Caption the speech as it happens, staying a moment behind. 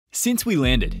Since we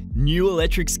landed, new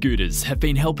electric scooters have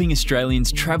been helping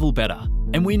Australians travel better,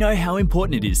 and we know how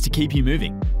important it is to keep you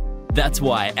moving. That's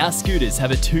why our scooters have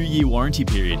a 2-year warranty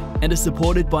period and are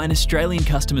supported by an Australian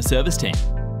customer service team,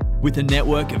 with a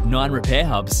network of 9 repair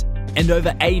hubs and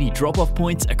over 80 drop-off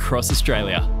points across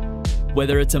Australia.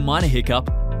 Whether it's a minor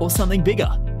hiccup or something bigger,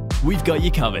 we've got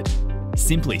you covered.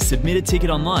 Simply submit a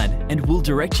ticket online and we'll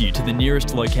direct you to the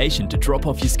nearest location to drop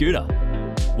off your scooter.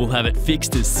 We'll have it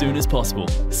fixed as soon as possible,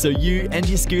 so you and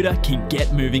your scooter can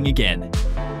get moving again.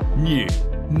 New,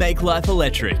 make life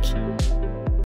electric.